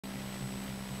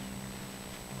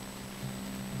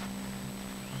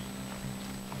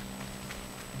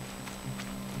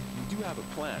have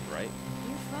a plan, right?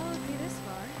 You followed me this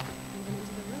far, even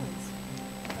into the ruins.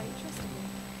 I thought you trusted me.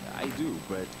 I do,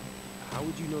 but how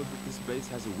would you know that this base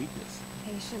has a weakness?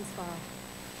 Patience, Varl.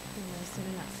 You'll know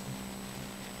soon enough.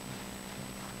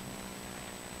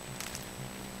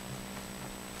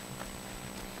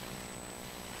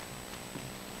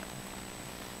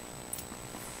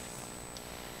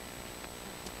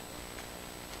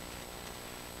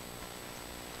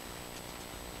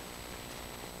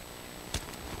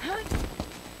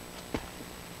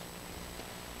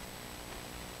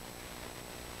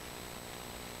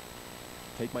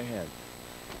 Take my hand.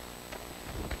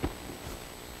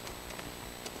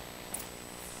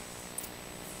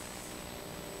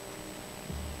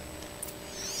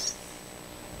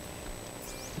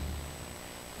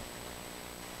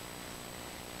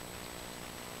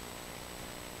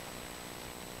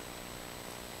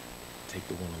 Take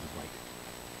the one on the right.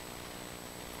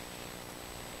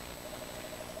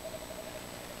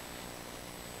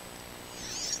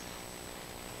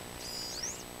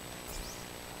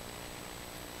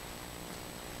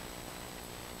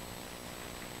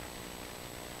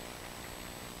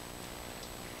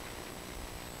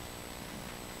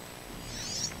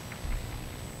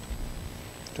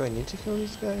 Do I need to kill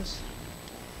these guys?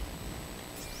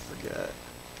 Forget.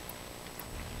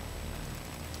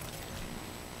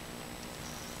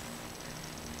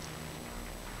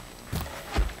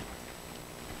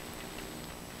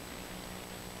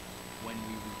 When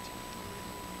we return.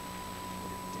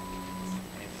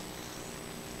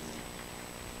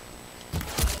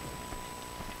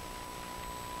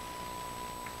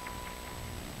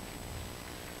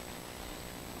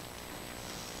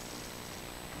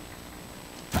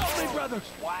 Help me, brothers!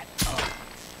 What?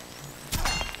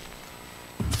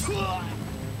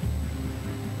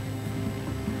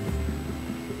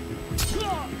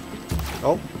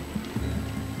 Oh.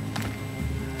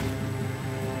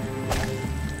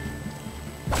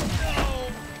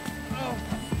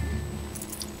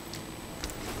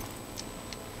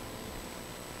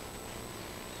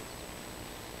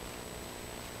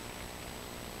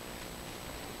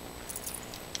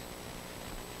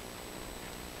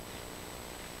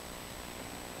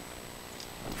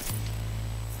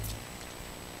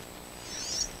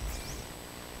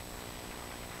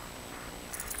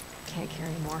 Can't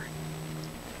carry more.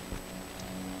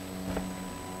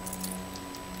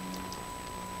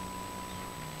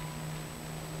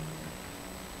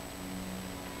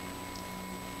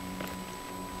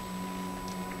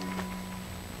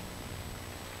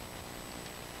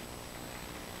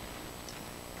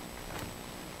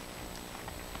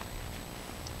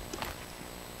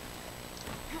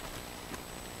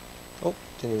 Oh,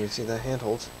 didn't even see that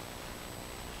handhold.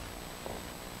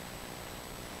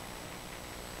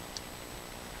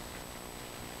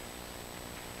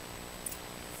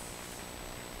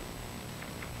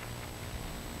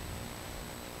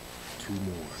 Two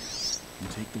more. You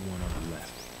take the one on the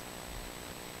left.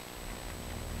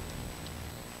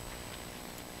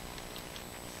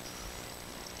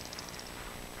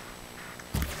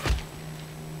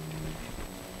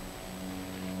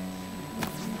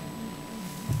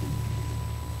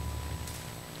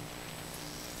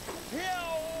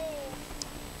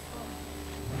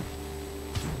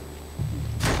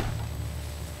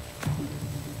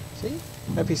 See?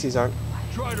 NPCs aren't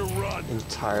Try to run.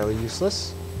 entirely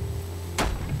useless.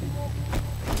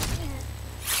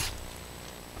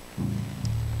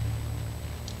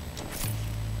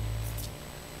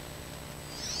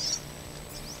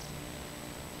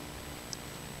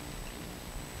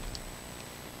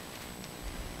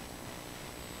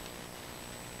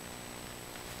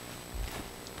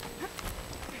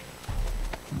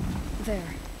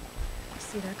 There.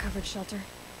 See that covered shelter?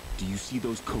 Do you see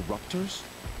those corruptors?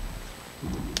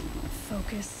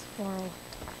 Focus, Varl.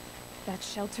 That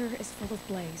shelter is full of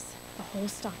blaze. The whole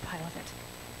stockpile of it.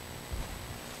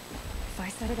 If I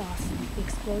set it off, the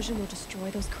explosion will destroy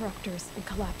those corruptors and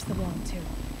collapse the wall too.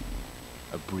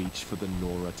 A breach for the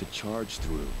Nora to charge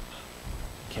through.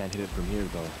 Can't hit it from here,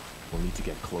 though. We'll need to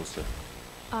get closer.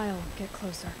 I'll get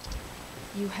closer.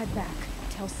 You head back,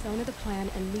 tell Sona the plan,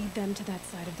 and lead them to that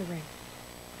side of the ring.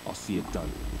 I'll see it done.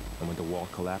 And when the wall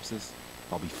collapses,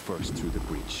 I'll be first through the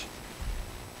breach.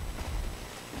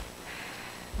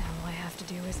 Now all I have to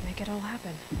do is make it all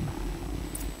happen. If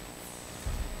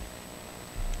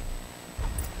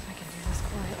I can do this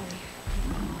quietly,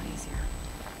 it'll be a lot easier.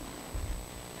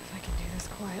 If I can do this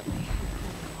quietly,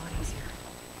 it'll be a lot easier.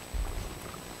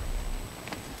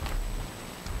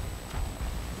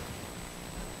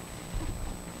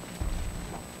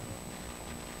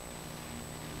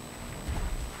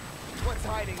 What's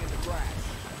hiding in the grass?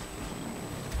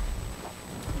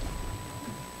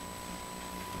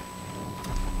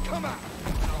 Come out!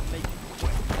 I'll make it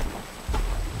quick.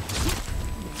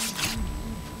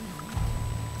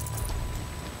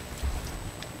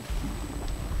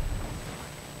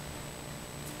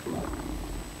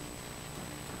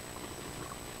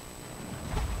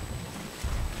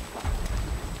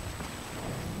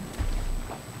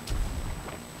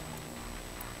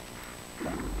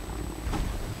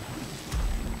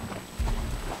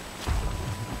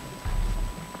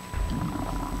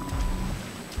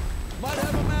 Might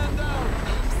have a man down!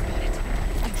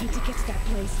 I need to get to that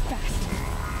place fast.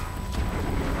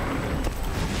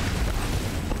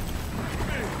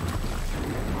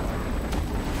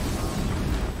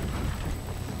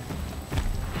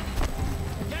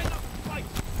 Get up, fight!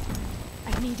 I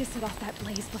need to set off that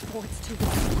blaze before it's too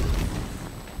late.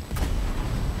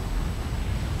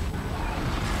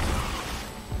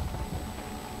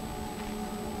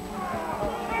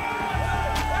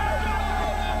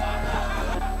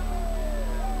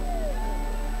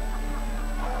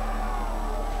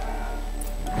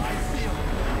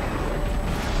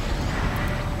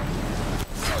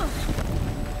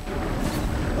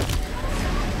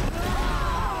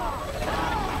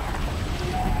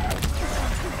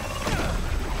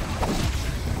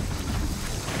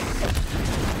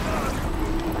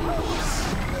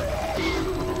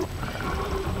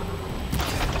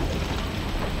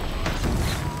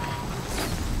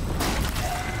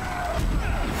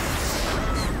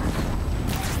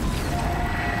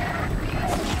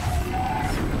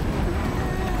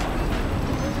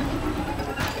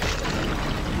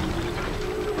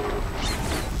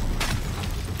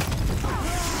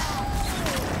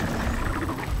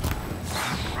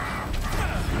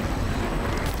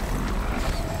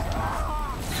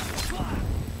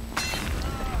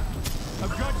 I've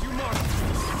got you marked!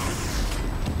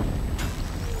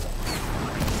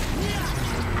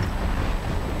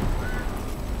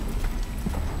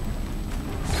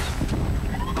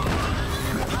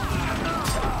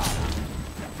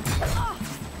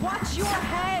 Watch your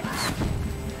head!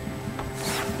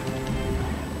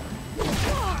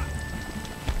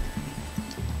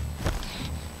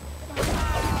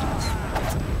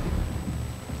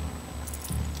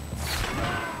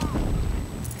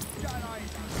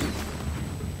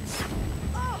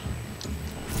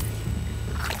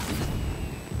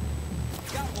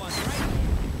 Got one, right?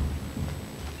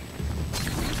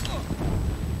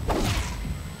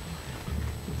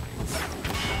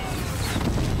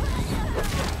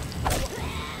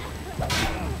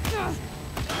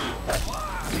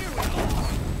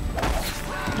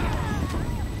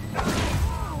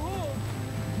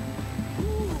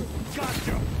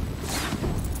 Gotcha!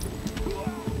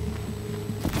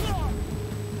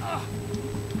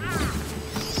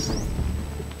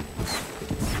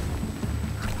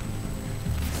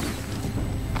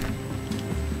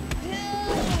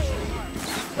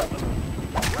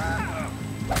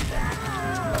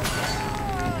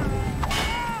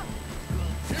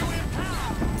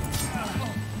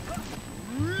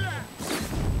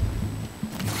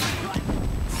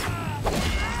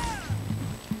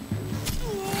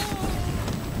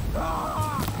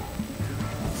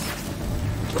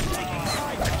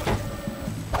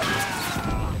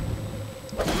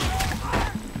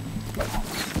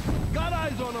 Got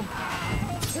eyes on him!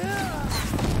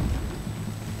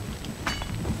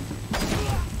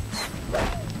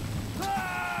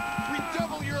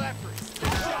 Redouble your efforts! The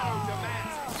shadow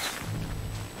demands it!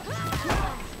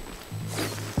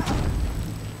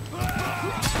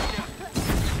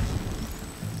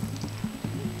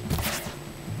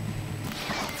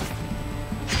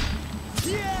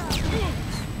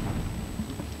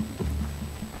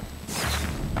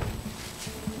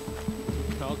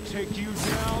 I'll take you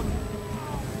down.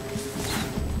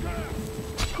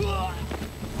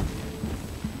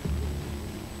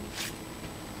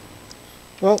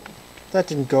 Well, that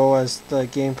didn't go as the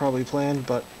game probably planned,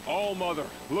 but All Mother,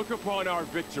 look upon our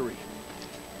victory.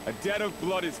 A debt of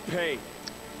blood is paid.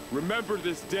 Remember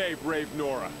this day, brave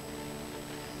Nora.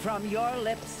 From your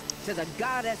lips to the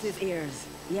goddess's ears.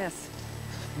 Yes,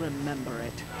 remember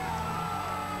it.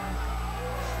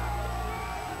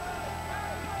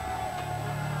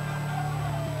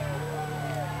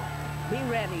 Be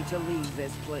ready to leave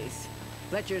this place.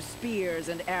 Let your spears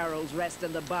and arrows rest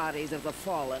in the bodies of the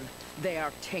fallen. They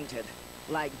are tainted,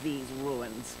 like these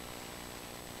ruins.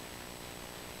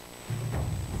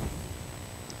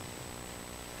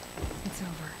 It's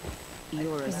over.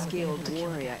 You're a Without being able skilled to kill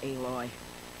warrior, Aloy.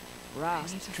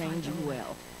 Rost need to trained find you Owen.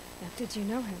 well. Did you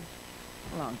know him?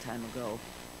 A long time ago.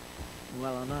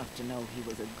 Well enough to know he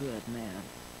was a good man.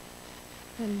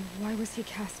 Then why was he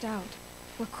cast out?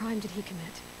 What crime did he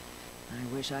commit?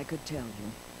 I wish I could tell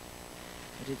you.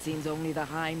 But it seems only the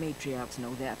High Matriarchs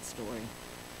know that story.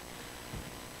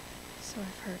 So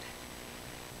I've heard.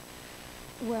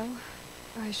 Well,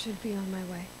 I should be on my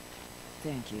way.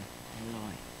 Thank you,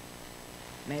 Aloy.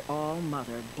 May All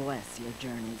Mother bless your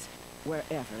journeys,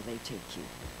 wherever they take you.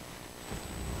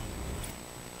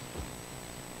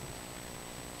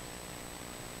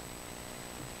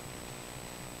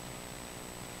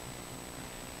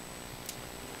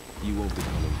 You won't be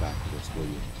coming back for this, will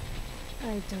you?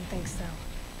 I don't think so.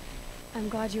 I'm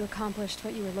glad you accomplished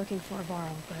what you were looking for,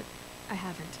 Varl, but I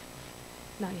haven't.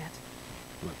 Not yet.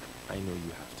 Look, I know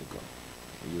you have to go.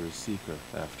 You're a seeker,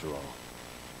 after all.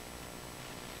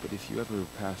 But if you ever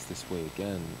pass this way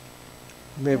again...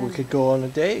 Maybe we could go on a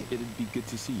date. It'd be good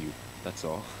to see you, that's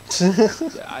all. Yeah,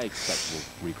 I expect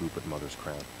we'll regroup at Mother's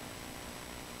Crown.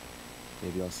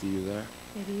 Maybe I'll see you there?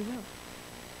 Maybe you will.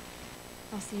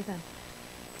 I'll see you then.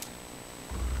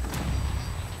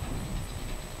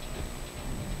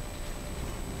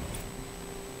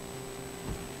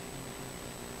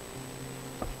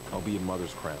 I'll be in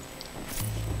Mother's Crown.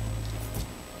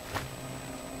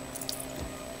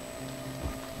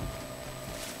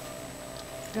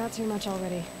 Got too much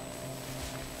already.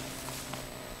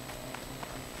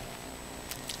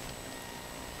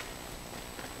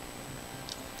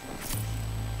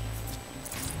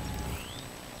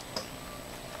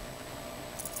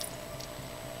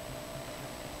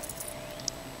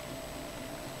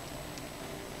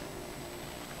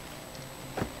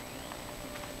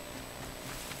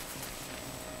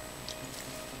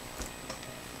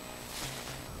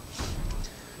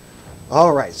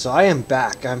 Alright, so I am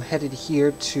back. I'm headed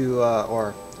here to,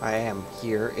 or I am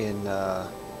here in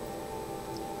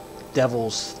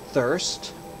Devil's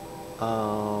Thirst,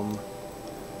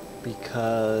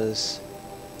 because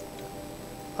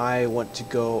I want to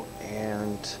go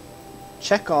and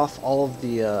check off all of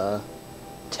the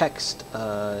text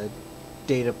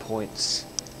data points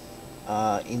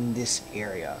in this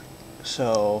area.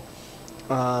 So,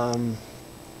 I'm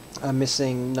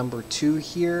missing number 2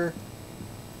 here.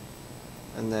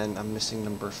 And then I'm missing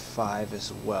number 5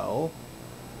 as well.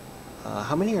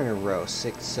 How many are in a row?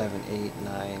 6, 7, 8,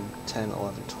 9, 10,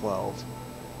 11, 12.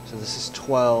 So this is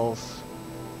 12,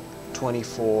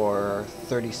 24,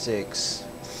 36,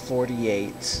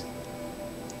 48,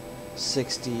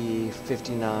 60,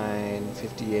 59,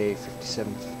 58,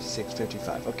 57, 56,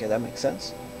 55. Okay, that makes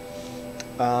sense.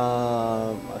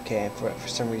 Okay, for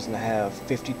some reason I have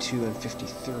 52 and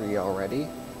 53 already.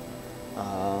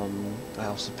 I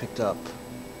also picked up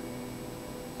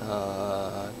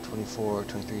 24,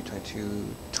 23, 22,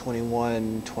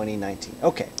 21, 20, 19.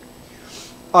 Okay.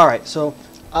 Alright, so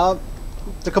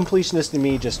the completionist in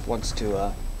me just wants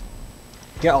to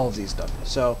get all of these done.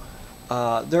 So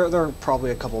there are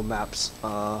probably a couple maps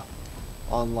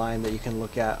online that you can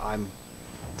look at. I'm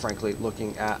frankly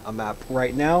looking at a map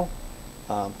right now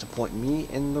to point me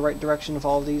in the right direction of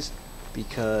all of these,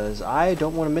 because I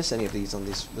don't want to miss any of these on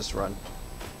this run.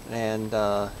 And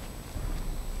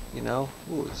you know,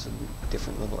 ooh, it's a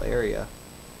different little area.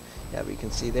 Yeah, but you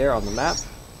can see there on the map.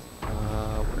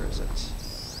 Where is it?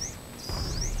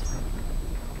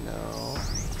 No.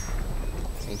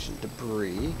 Ancient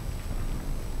debris.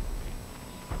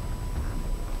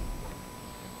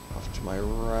 Off to my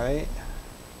right.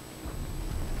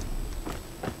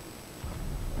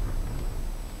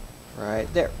 Right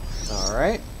there.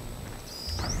 Alright.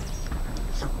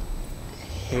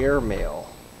 Hair mail.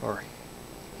 Or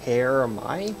hair am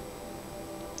I?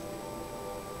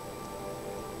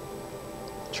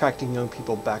 Attracting young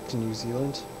people back to New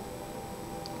Zealand.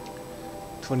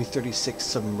 2036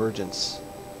 submergence.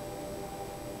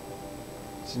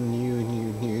 It's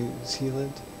New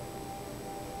Zealand.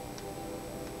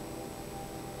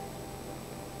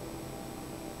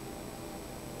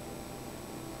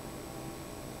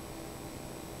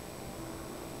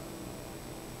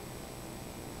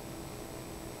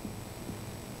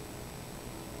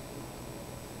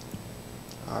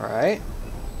 Alright.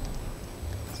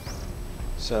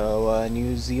 So,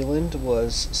 New Zealand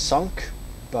was sunk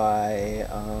by,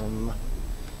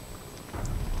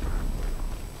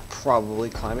 probably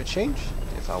climate change,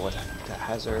 if I were to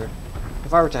hazard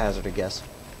a guess.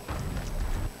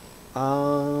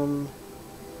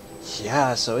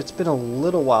 Yeah, so it's been a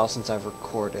little while since I've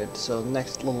recorded, so the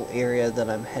next little area that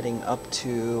I'm heading up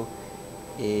to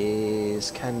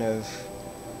is kind of,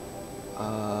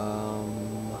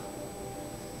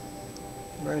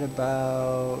 right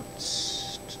about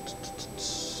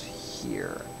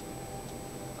here.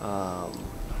 Alright,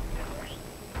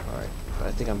 but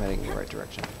I think I'm heading in the right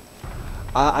direction.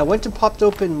 I went and popped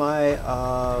open my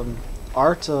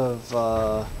art of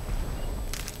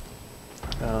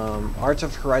Art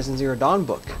of Horizon Zero Dawn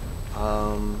book.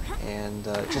 And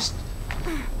just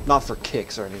not for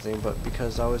kicks or anything, but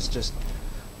because I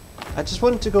just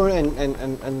wanted to go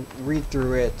and read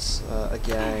through it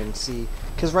again and see,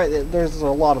 because there's a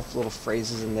lot of little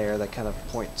phrases in there that kind of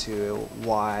point to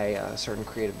why certain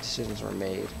creative decisions were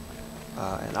made,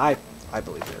 and I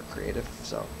believe they were creative.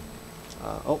 So,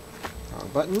 oh, wrong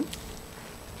button.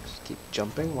 Just keep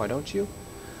jumping. Why don't you?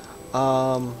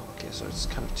 Okay, so it's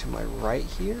kind of to my right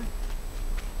here.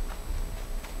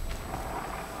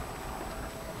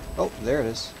 Oh, there it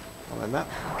is on my map.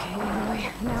 Okay,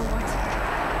 Aloy, now what?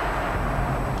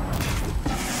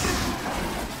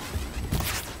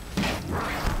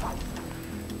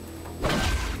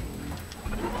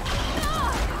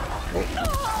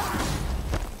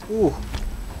 Ooh.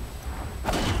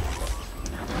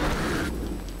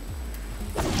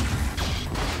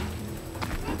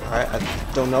 Alright, I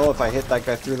don't know if I hit that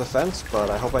guy through the fence, but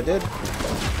I hope I did.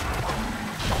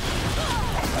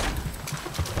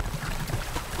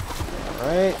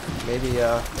 Alright, maybe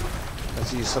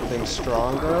let's use something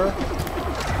stronger.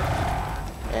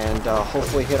 And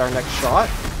hopefully hit our next shot.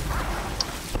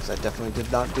 Because I definitely did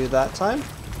not do that time.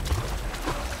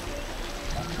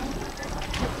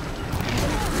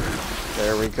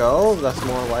 There we go. That's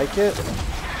more like it.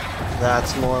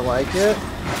 That's more like it.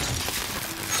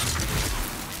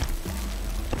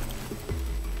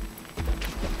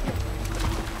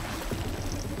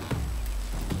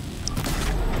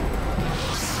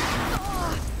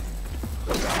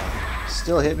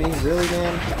 Still hit me, really,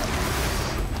 man?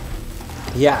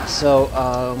 Yeah, so,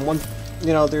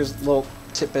 there's little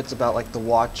tidbits about, like, the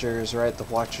Watchers, right? The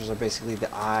Watchers are basically the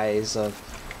eyes of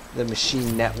the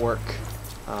machine network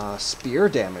spear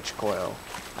damage coil.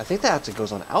 I think that actually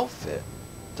goes on outfit,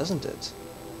 doesn't it?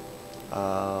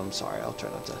 Sorry, I'll try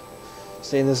not to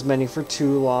stay in this menu for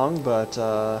too long, but,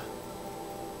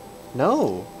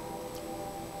 no.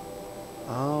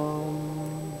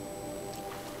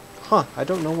 I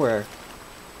don't know where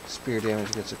spear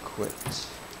damage gets equipped.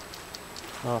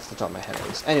 Not off the top of my head, at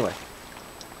least. Anyway,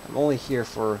 I'm only here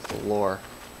for the lore.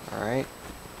 Alright.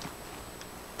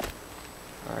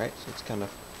 Alright, so it's kind of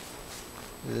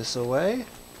this away.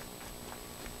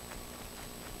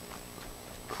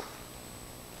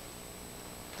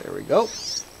 There we go.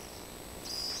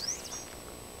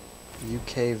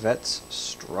 UK vets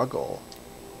struggle.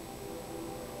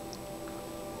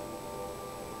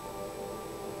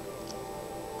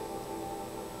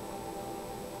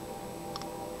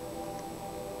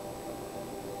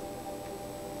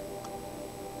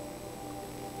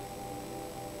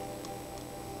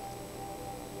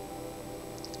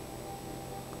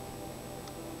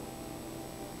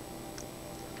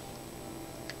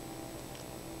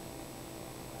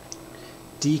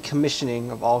 Decommissioning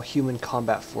of all human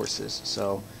combat forces.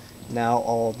 So now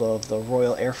all the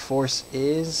Royal Air Force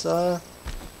is are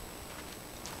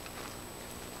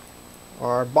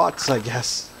bots, I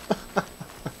guess.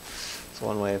 That's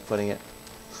one way of putting it.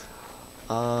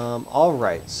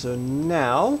 Alright, so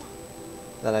now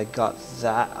that I got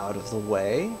that out of the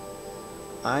way,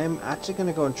 I'm actually going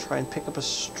to go and try and pick up a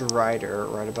Strider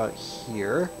right about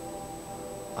here,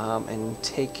 and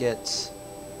take it.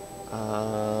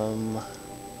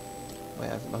 Wait,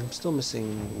 I'm still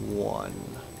missing one.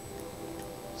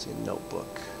 Let's see,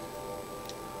 notebook.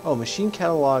 Oh, machine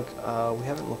catalog. We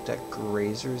haven't looked at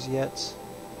grazers yet.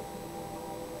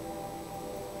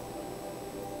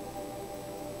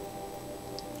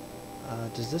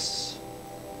 Does this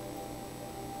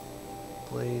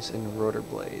blaze and rotor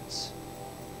blades?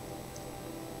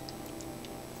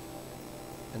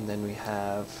 And then we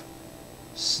have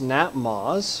snap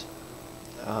maws.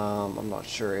 I'm not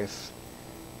sure if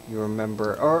you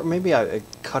remember, or maybe I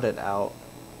cut it out.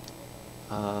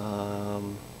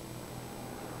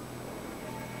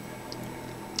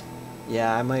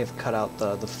 Yeah, I might have cut out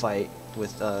the fight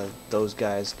with those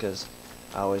guys because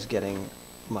I was getting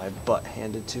my butt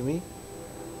handed to me.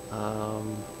 Alright,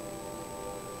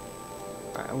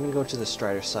 I'm gonna go to the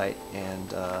Strider site, and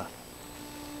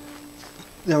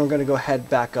then we're gonna go head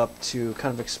back up to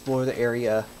kind of explore the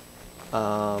area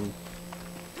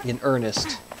in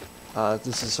earnest.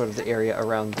 This is sort of the area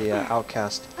around the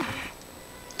Outcast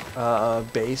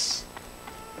base,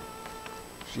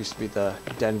 which used to be the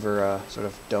Denver sort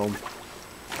of dome.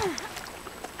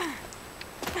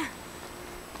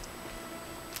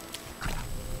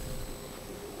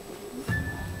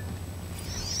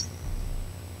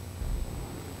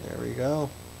 There we go.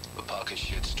 The Pocket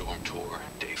Shitstorm Tour,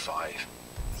 Day 5.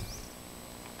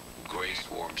 Gray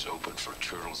swarms open for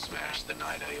Turtle Smash the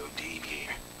night I OD'd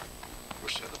here. Or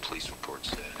so the police report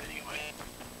said, anyway.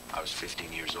 I was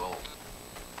 15 years old.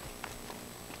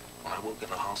 I woke in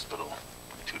the hospital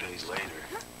 2 days later.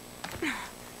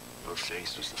 Your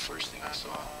face was the first thing I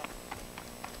saw.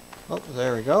 Oh,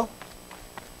 there we go.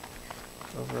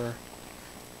 Over.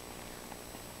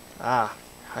 Ah,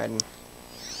 hiding.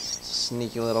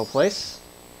 Sneaky little place.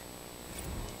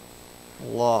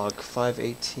 Log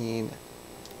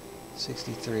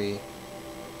 51863.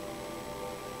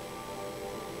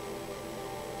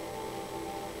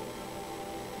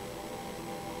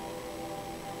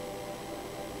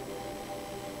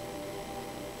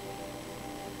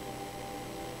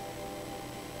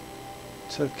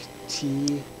 Took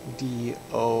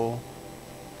TDO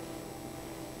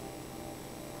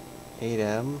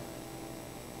 8M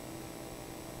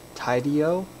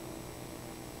Tidio?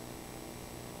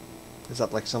 Is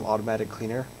that like some automatic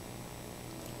cleaner?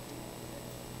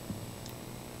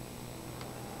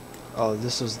 Oh,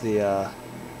 this was the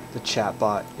chat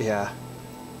bot, yeah.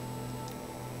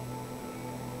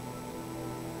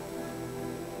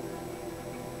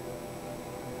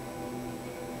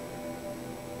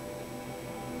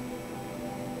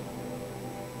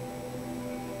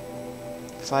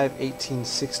 Five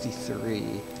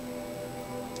 1863.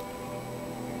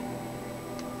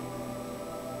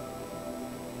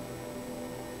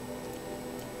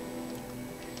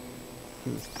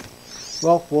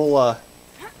 Well, we'll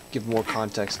give more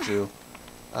context to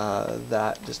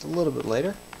that just a little bit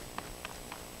later.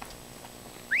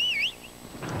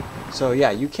 So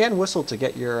yeah, you can whistle to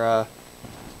get your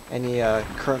any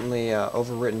currently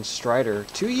overwritten Strider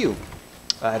to you.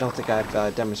 I don't think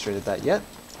I've demonstrated that yet.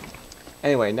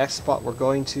 Anyway, next spot we're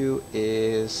going to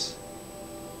is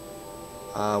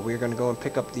we're going to go and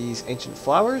pick up these ancient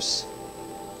flowers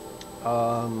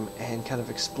and kind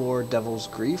of explore Devil's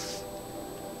Grief.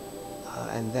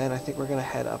 And then I think we're going to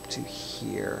head up to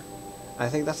here. I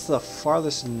think that's the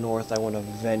farthest north I want to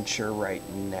venture right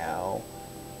now.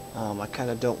 I kind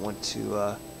of don't want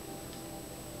to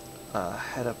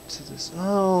head up to this.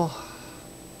 Oh.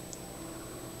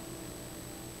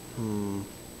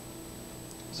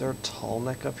 Is there a tall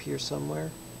neck up here somewhere?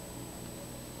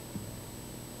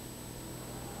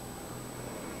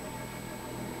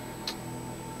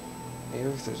 Maybe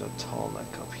if there's a tall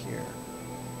neck up here.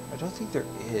 I don't think there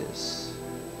is.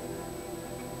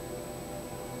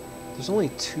 There's only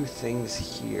two things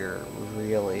here,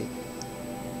 really.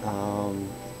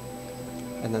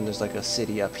 And then there's like a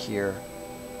city up here.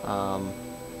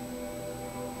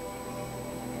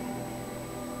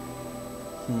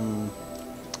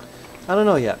 I don't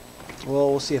know yet. Well,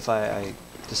 we'll see if I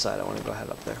decide I want to go ahead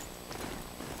up there.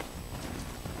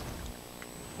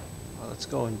 Well, let's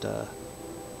go and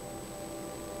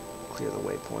clear the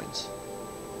waypoints.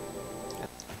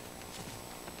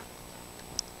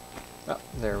 Oh,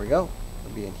 there we go.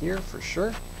 It'll be in here for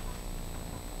sure.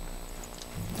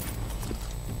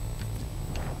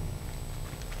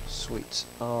 Sweet.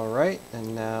 Alright,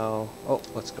 and now... Oh,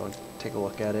 let's go and take a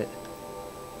look at it.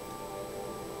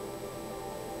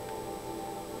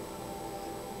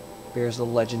 Bears the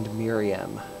legend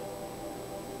Miriam.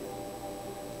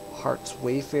 Hearts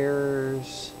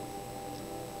Wayfarers.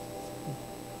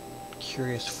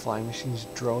 Curious Flying Machines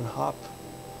Drone Hop.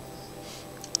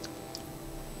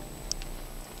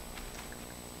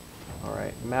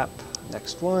 Alright, map.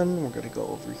 Next one. We're going to go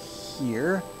over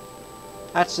here.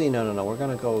 Actually, no. We're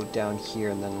going to go down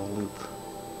here and then loop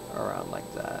around like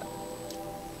that.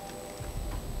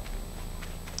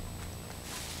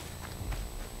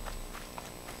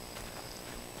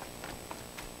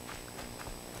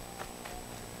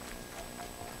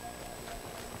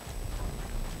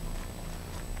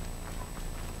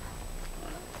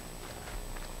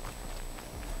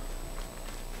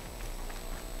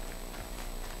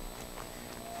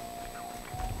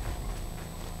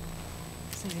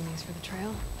 Saving these for the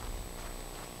trail.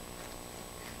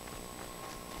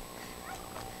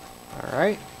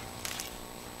 Alright.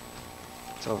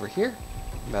 It's over here.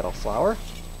 Metal flower.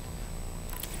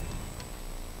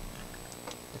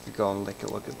 If you go and take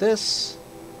a look at this.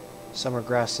 Summer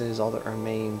grasses, all the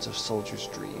remains of soldiers'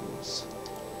 dreams.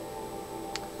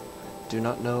 I do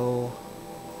not know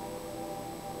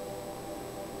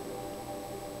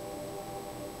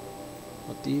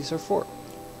what these are for.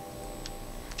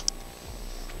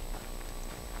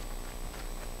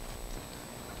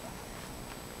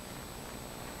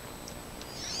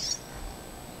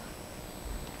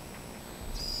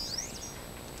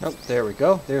 Oh, there we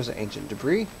go. There's an ancient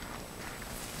debris.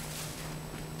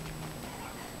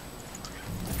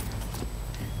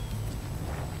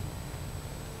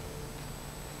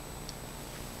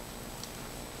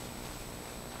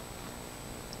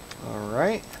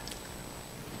 Alright.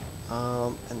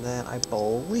 And then I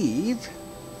believe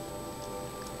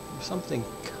something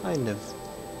kind of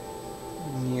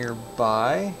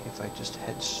nearby if I just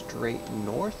head straight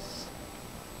north.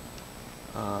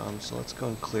 So let's go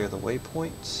and clear the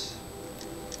waypoints.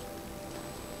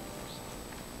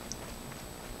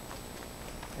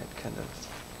 Head kind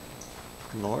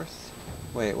of north.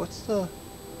 Wait, what's the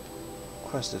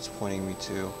quest it's pointing me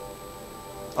to?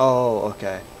 Oh,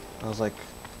 okay. I was like,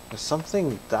 there's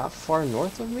something that far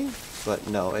north of me? But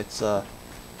no, it's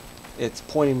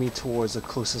pointing me towards the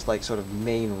closest, like, sort of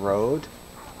main road,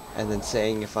 and then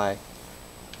saying if I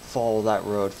follow that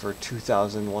road for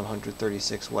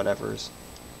 2,136 whatevers.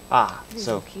 Ah,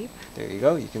 so there you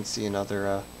go. You can see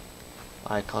another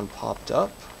icon popped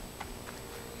up.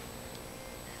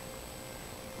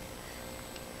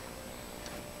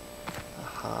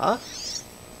 Aha.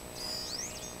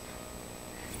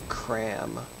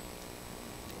 Cram.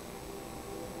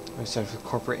 I started for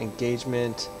corporate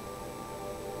engagement.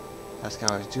 That's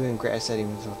kind of what I was doing. Great, I said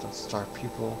even with a star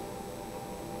pupil.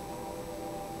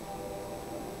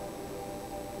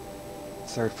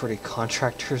 Third-party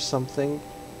contractor or something.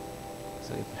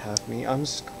 So you can have me. I'm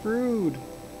screwed.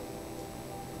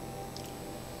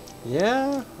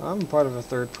 Yeah, I'm part of a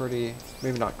third-party,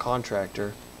 maybe not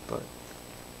contractor, but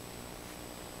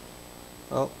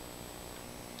oh,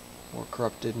 more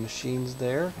corrupted machines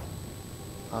there.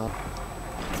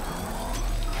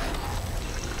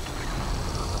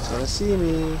 It's gonna see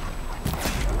me.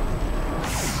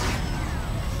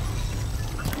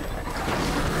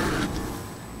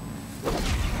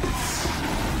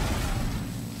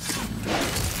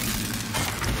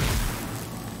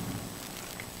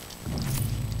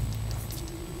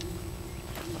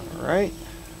 Alright.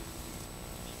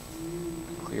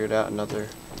 Cleared out another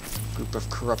group of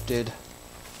corrupted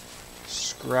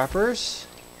scrappers.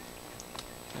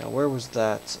 Now where was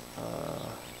that?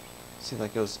 Seems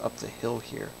like it was up the hill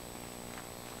here.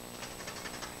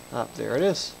 Ah, there it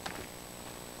is.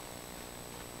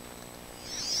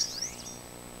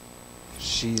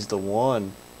 She's the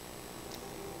one.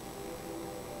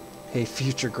 Hey,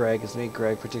 future Greg, it's me,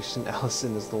 Greg. Prediction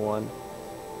Allison is the one.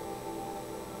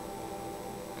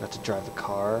 Got to drive a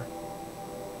car.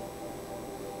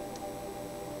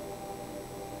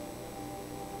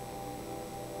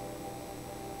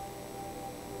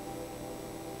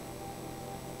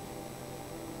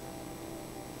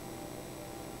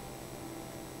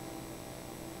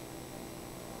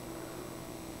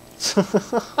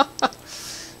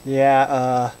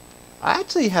 Yeah, I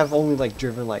actually have only like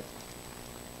driven like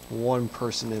one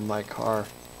person in my car.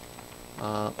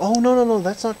 Oh no,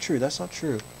 that's not true. That's not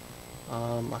true.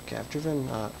 Okay, I've driven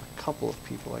a couple of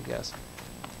people, I guess.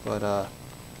 But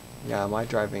yeah, my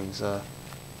driving's I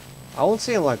won't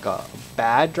say I'm like a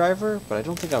bad driver, but I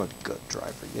don't think I'm a good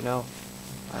driver. You know,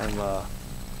 I'm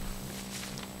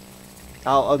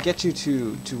I'll get you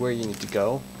to where you need to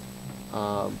go.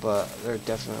 But there are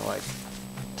definitely like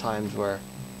times where,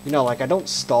 you know, like I don't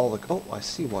stall the. Oh, I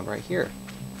see one right here.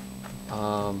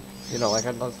 You know, like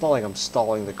it's not like I'm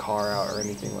stalling the car out or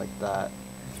anything like that.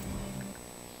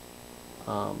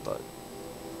 But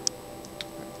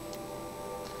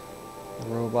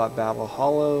Robot Battle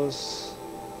Hollows.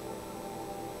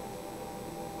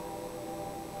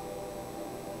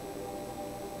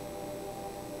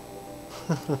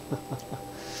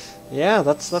 Yeah,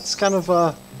 that's kind of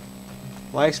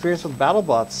my experience with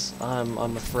BattleBots.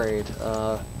 I'm afraid,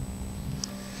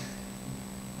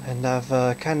 and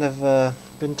I've kind of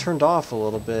been turned off a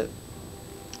little bit.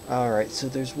 Alright, so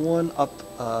there's one up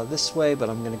this way, but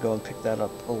I'm gonna go and pick that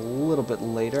up a little bit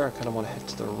later. I kind of want to head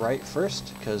to the right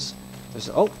first because there's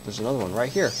another one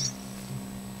right here.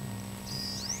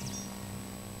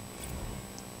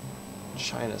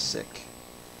 China sick.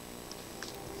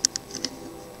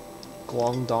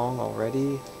 Guangdong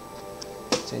already.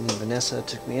 Sandy and Vanessa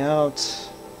took me out.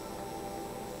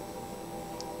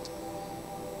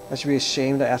 I should be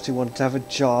ashamed. I actually wanted to have a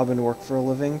job and work for a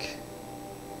living.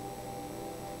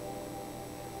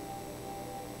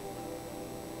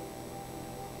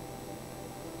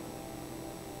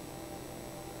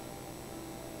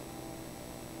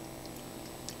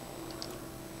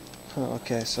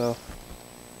 Okay, so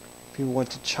people went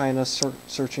to China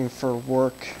searching for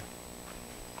work.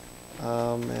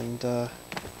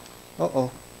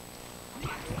 Uh-oh.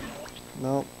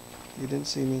 No, you didn't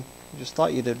see me. You just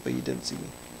thought you did, but you didn't see me.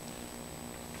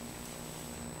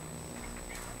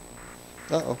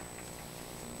 Uh-oh.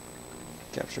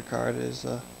 Capture card is,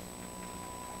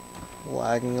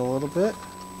 lagging a little bit.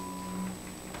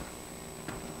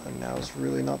 And now is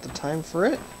really not the time for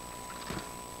it.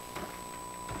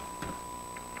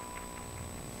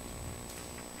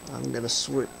 I'm gonna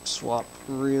swap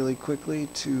really quickly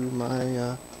to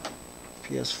my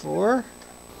PS4.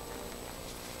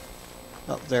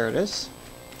 Oh, there it is.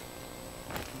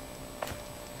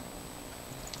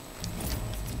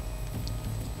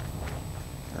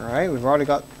 Alright, we've already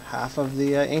got half of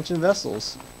the ancient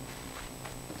vessels.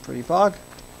 Pretty pog.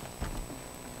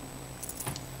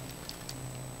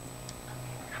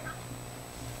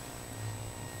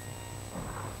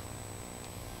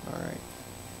 Alright.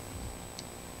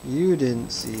 You didn't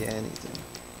see anything.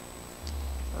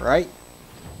 Right?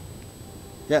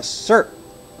 Yes, sir!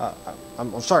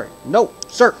 I'm sorry. No,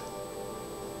 sir!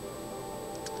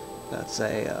 That's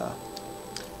a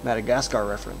Madagascar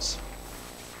reference.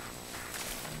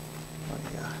 Oh,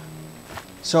 yeah.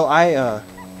 So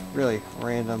really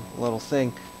random little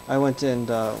thing. I went and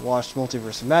watched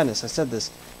Multiverse of Madness. I said this.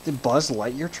 The Buzz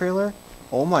Lightyear trailer?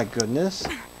 Oh my goodness.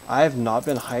 I have not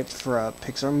been hyped for a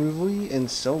Pixar movie in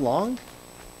so long.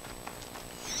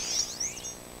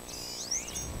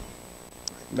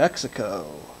 Mexico.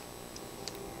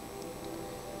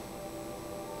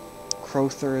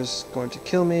 Crowther is going to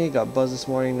kill me. Got Buzz this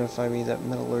morning notifying me that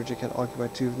Metallurgic had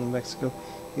occupied 2 of the New Mexico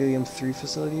Helium-3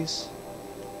 facilities.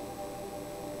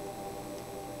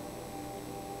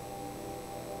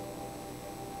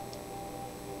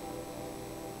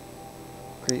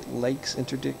 Great Lakes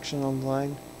interdiction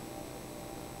online.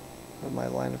 But my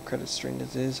line of credit strained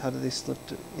as it is. How did they slip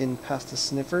in past the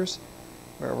sniffers?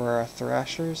 Where were our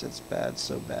thrashers? It's bad,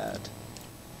 so bad.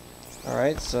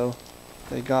 Alright, so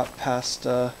they got past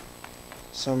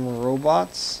some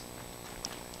robots.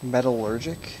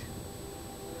 Metallurgic.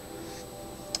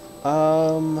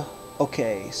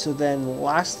 Okay, so then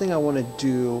last thing I want to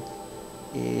do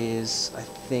is, I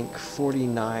think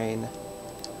 49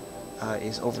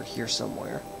 is over here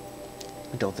somewhere.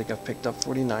 I don't think I've picked up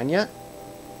 49 yet.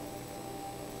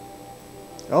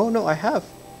 Oh no, I have.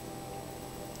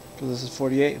 So this is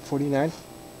 48, 49.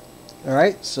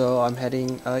 Alright, so I'm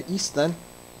heading east then.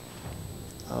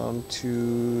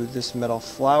 To this metal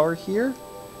flower here.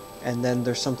 And then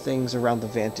there's some things around the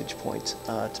vantage point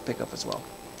to pick up as well.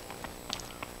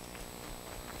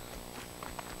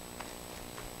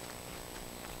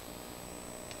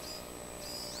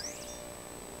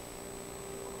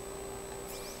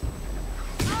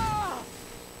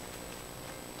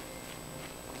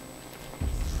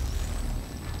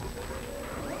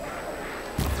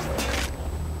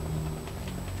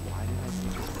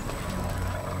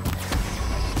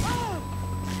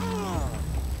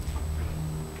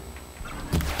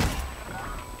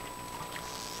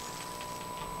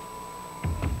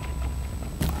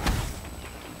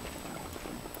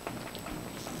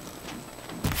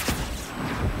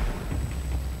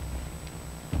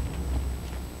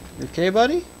 You okay,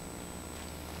 buddy?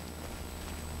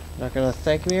 Not gonna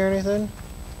thank me or anything?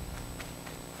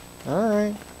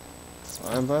 Alright.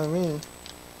 Fine by me.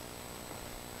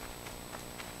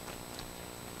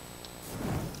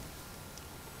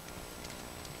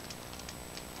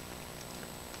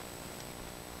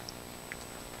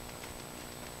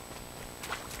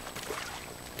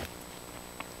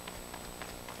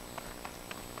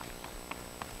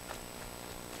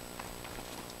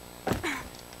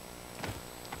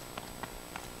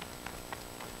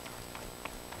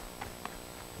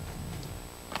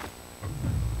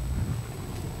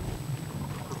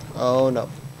 Oh no.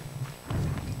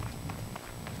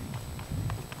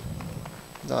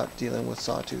 Not dealing with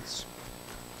sawtooths.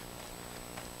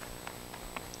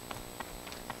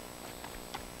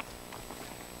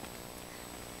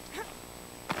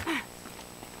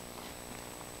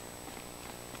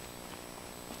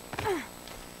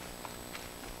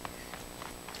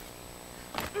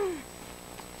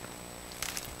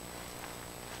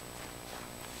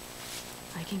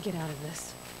 I can get out of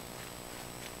this.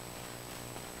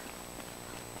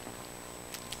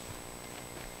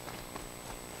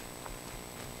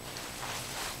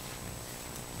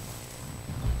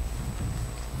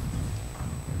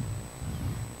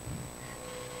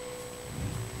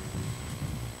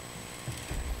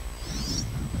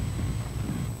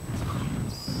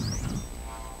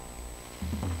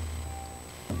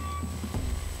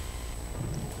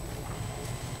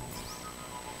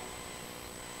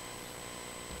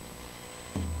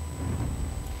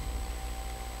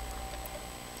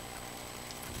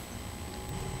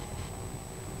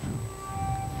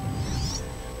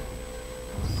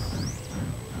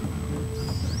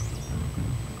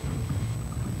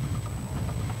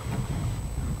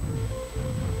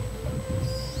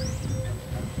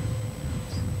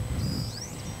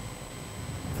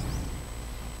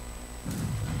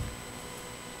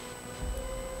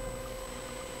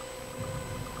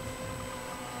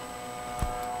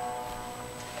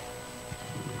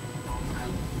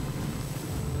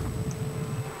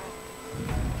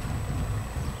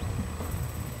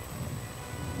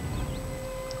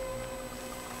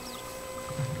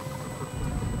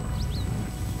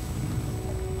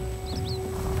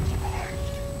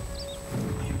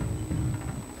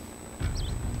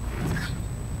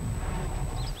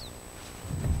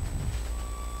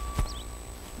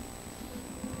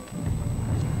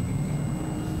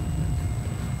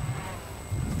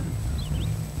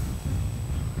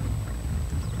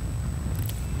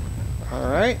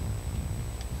 Alright.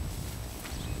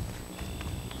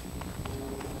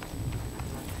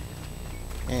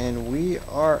 And we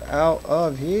are out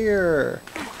of here.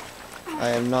 I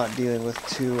am not dealing with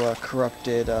two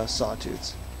corrupted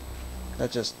sawtooths.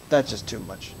 That's just too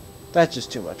much. That's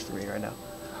just too much for me right now.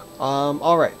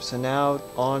 Alright, so now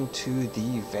on to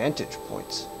the vantage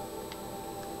points.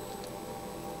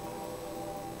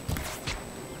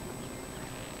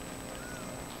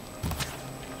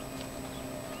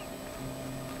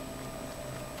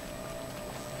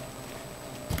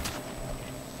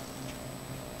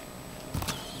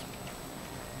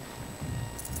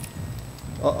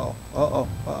 Uh-oh, uh-oh,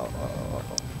 uh-oh, uh-oh,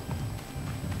 uh-oh.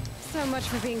 So much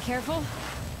for being careful.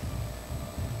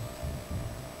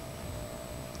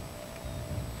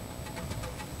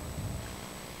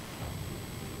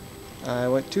 I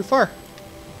went too far.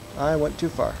 I went too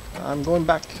far. I'm going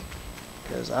back.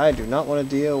 Because I do not want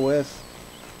to deal with...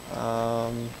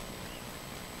 what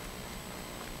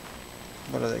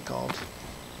are they called?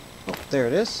 Oh, there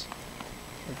it is.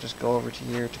 I'll just go over to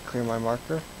here to clear my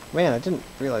marker. Man, I didn't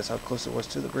realize how close it was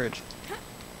to the bridge.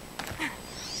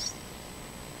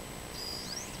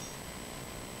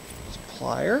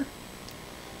 Supplier.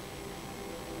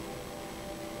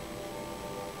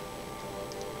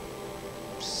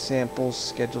 Samples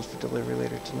scheduled for delivery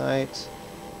later tonight.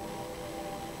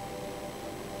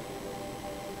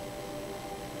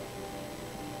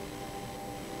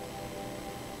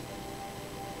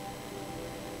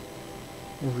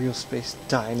 Real space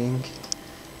dining.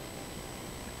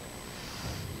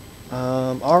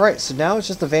 Alright, so now it's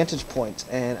just the vantage point,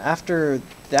 and after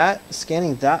that,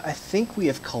 scanning that, I think we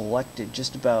have collected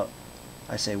just about,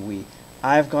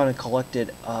 I've gone and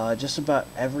collected just about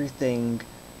everything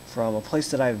from a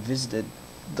place that I've visited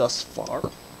thus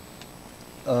far.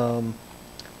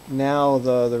 Now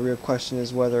the real question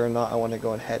is whether or not I want to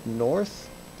go and head north.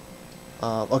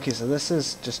 Okay, so this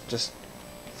is just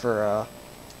for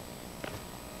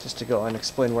just to go and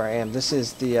explain where I am. This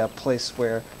is the place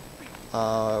where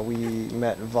we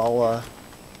met Vala,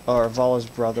 or Vala's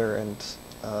brother, and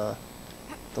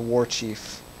the war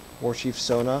chief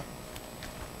Sona.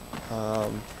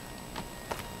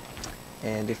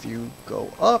 And if you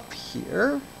go up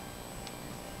here,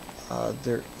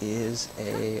 there is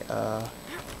a,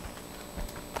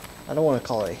 I don't want to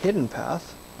call it a hidden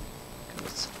path, 'cause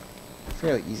it's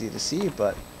fairly easy to see,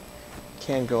 but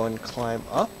can go and climb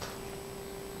up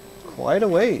quite a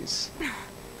ways.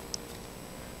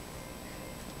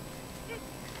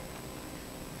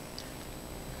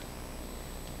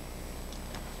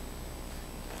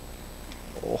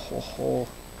 Oh ho ho.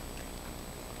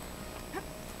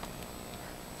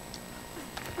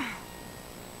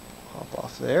 Hop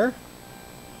off there.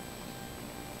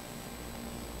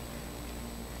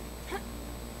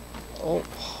 Oh,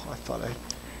 I thought I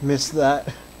missed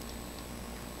that.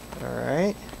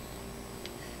 Alright.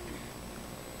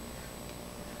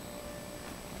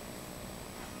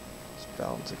 Let's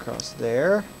balance across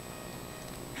there.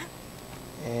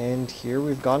 And here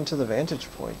we've gone to the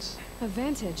vantage points. A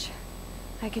vantage.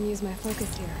 I can use my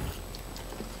focus here.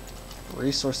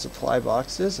 Resource supply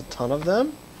boxes, a ton of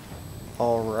them.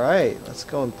 Alright, let's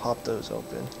go and pop those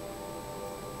open.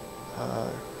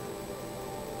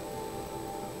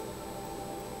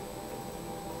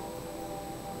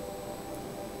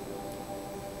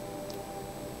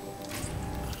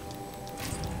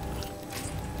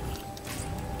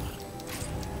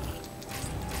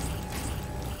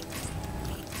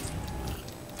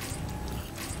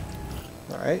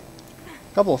 Alright.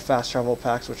 A couple of fast travel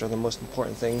packs, which are the most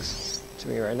important things to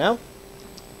me right now.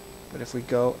 But if we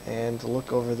go and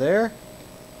look over there,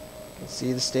 you can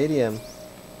see the stadium.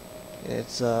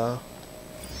 It's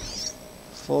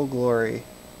full glory.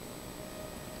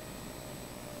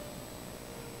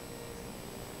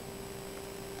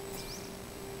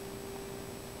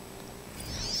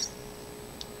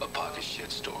 A pocket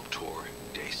shitstorm tour,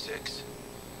 day 6.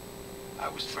 I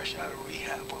was fresh out of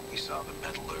rehab when we saw the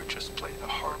metallurgist play the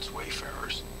Hearts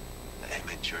Wayfarers. The M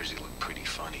in Jersey looked pretty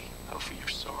funny. Hopefully you're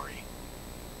sorry.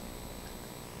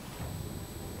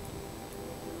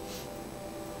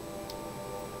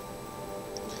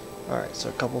 Alright, so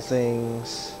a couple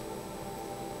things.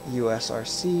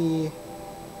 USRC.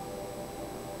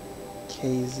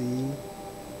 KZ.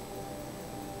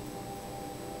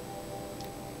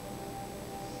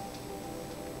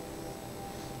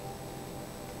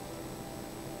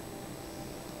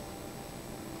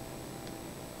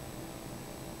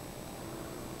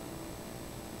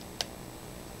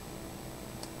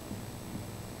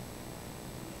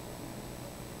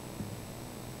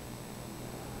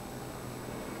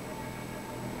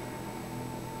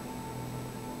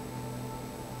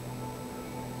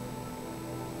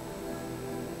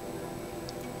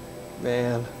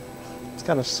 Man, it's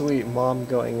kind of sweet. Mom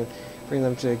going and bring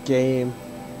them to a game.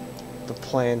 The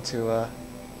plan to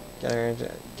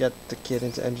get the kid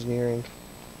into engineering.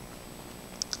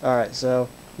 All right, so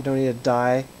you don't need to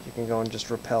die. You can go and just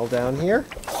rappel down here.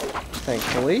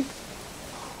 Thankfully.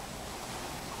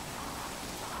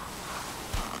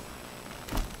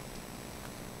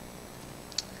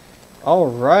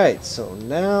 Alright, so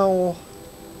now...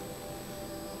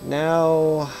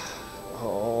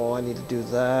 Oh, I need to do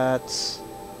that. There's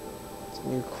a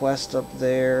new quest up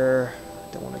there.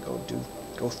 Don't want to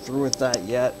go through with that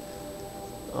yet.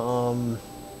 Oh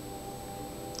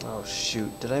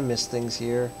shoot, did I miss things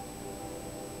here?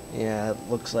 Yeah, it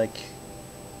looks like...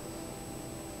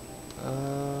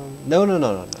 No,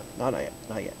 not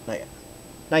yet.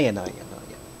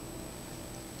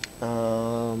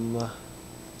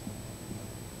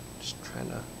 Just trying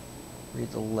to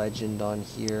read the legend on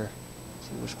here.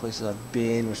 See which places I've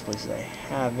been, which places I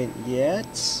haven't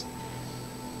yet.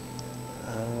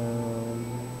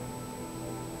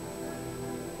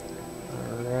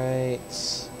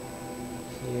 Alright.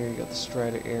 Here you got the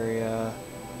Strider area.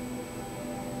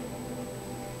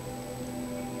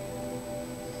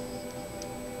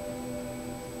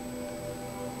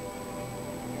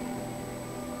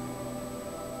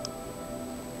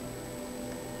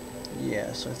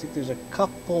 Yeah, so I think there's a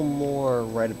couple more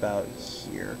right about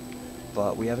here,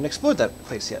 but we haven't explored that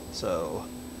place yet, so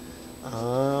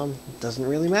doesn't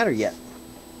really matter yet.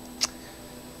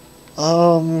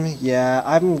 Yeah,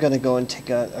 I'm gonna go and take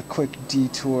a quick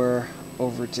detour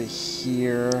over to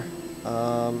here.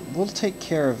 We'll take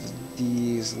care of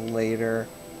these later,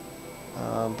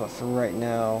 but for right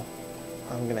now,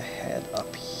 I'm gonna head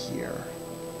up here.